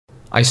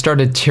I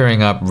started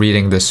tearing up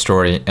reading this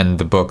story in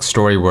the book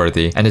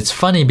Storyworthy, and it's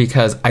funny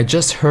because I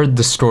just heard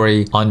the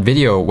story on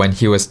video when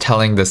he was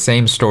telling the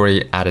same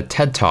story at a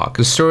TED Talk.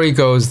 The story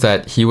goes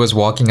that he was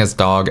walking his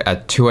dog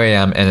at 2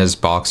 a.m. in his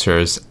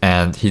boxers,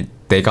 and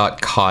they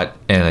got caught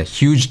in a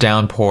huge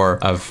downpour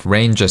of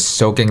rain just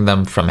soaking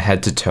them from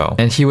head to toe.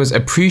 And he was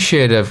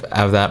appreciative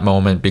of that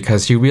moment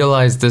because he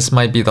realized this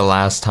might be the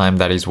last time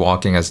that he's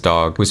walking his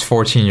dog, who's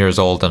 14 years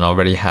old and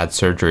already had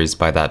surgeries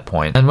by that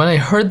point. And when I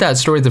heard that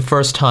story the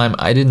first time,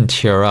 I didn't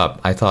tear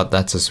up. I thought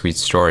that's a sweet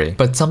story.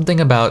 But something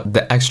about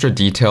the extra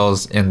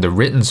details in the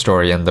written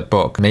story in the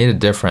book made a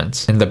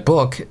difference. In the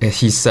book,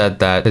 he said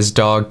that his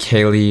dog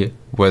Kaylee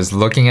was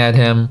looking at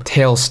him,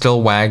 tail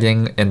still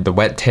wagging in the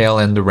wet tail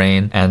in the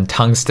rain, and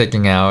tongue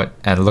sticking out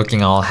and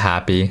looking all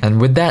happy. And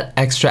with that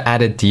extra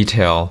added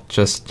detail,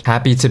 just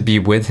happy to be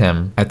with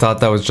him, I thought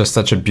that was just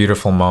such a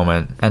beautiful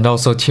moment. And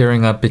also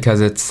tearing up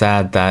because it's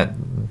sad that,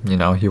 you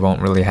know, he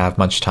won't really have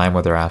much time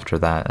with her after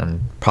that,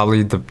 and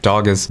probably the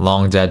dog is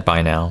long dead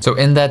by now. So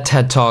in that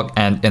TED Talk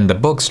and in the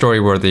book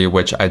Storyworthy,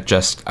 which I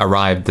just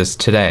arrived this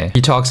today, he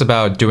talks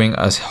about doing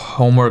a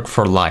homework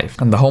for life.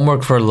 And the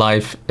homework for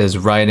life is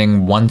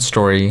writing one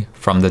story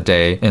from the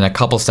day in a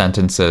couple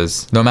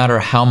sentences, no matter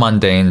how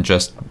mundane,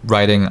 just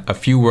writing a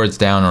few words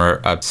down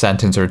or a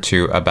sentence or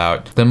two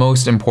about the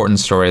most important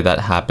story that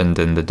happened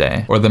in the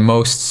day, or the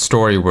most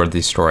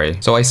story-worthy story.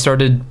 So I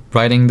started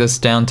writing this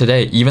down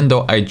today. Even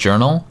though I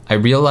journal, I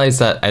realized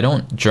that I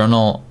don't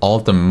journal all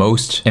the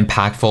most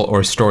impactful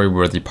or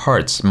story-worthy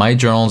parts. My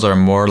journals are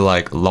more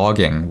like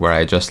logging, where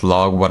I just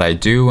log what I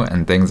do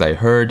and things I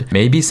heard.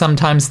 Maybe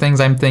sometimes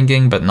things I'm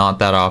thinking, but not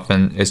that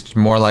often. It's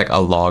more like a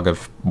log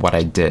of what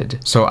I did.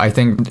 So I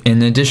think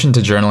in addition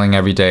to journaling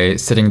every day,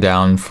 sitting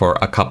down for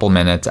a couple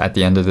minutes at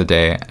the end of the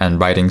day and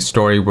writing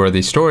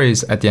story-worthy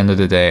stories at the end of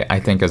the day, I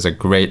think is a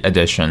great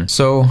addition.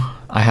 So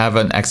I have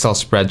an Excel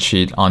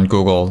spreadsheet on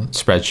Google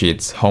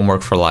Spreadsheets,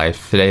 homework for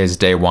life. Today is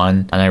day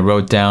 1, and I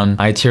wrote down,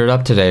 I teared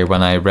up today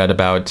when I read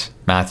about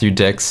Matthew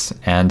Dix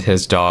and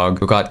his dog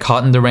who got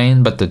caught in the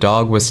rain, but the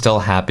dog was still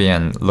happy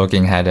and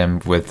looking at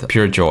him with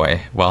pure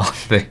joy while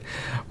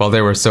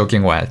they were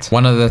soaking wet.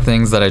 One of the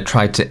things that I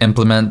tried to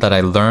implement that I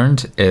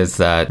learned is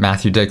that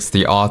Matthew Dix,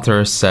 the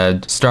author,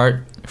 said,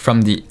 start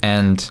from the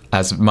end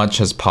as much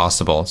as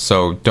possible.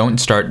 So don't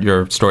start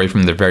your story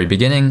from the very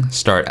beginning,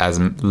 start as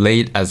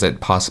late as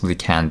it possibly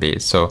can be.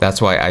 So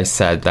that's why I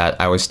said that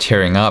I was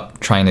tearing up,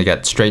 trying to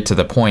get straight to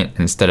the point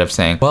instead of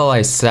saying, well,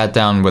 I sat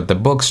down with the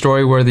book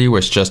Storyworthy,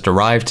 which just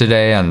arrived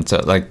today, and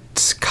like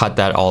cut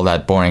all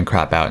that boring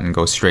crap out and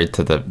go straight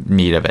to the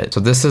meat of it. So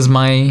this is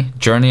my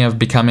journey of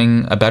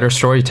becoming a better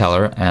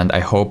storyteller, and I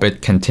hope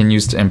it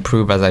continues to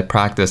improve as I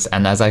practice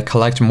and as I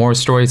collect more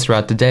stories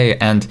throughout the day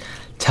and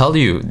tell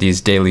you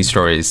these daily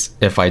stories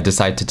if I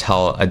decide to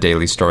tell a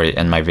daily story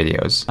in my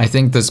videos. I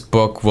think this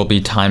book will be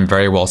time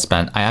very well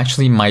spent. I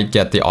actually might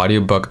get the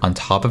audiobook on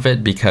top of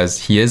it because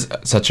he is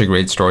such a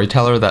great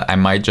storyteller that I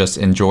might just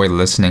enjoy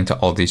listening to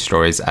all these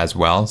stories as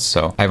well.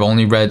 So I've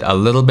only read a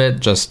little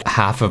bit, just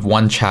half of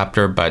one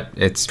chapter, but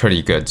it's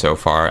pretty good so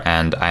far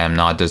and I am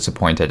not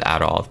disappointed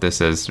at all. This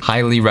is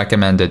highly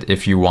recommended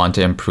if you want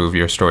to improve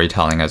your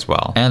storytelling as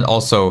well. And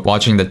also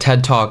watching the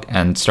TED Talk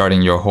and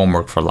starting your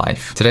homework for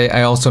life. Today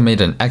I also made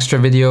an extra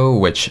video,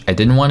 which I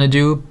didn't want to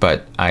do,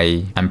 but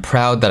I am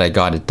proud that I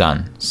got it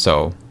done.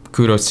 So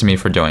kudos to me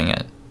for doing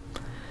it.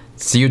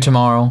 See you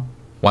tomorrow.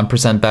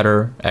 1%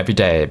 better every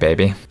day,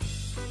 baby.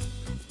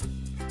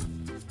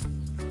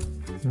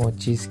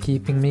 Mochi's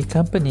keeping me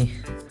company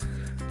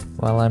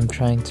while I'm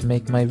trying to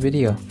make my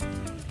video.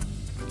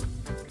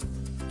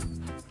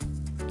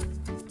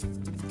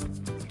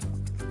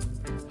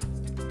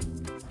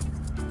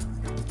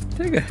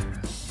 Take it.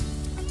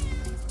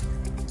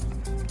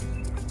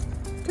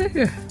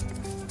 There.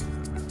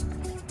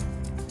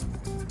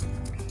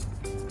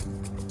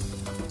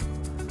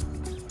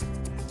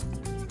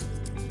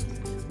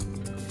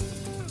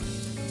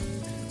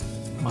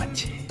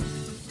 Mochi.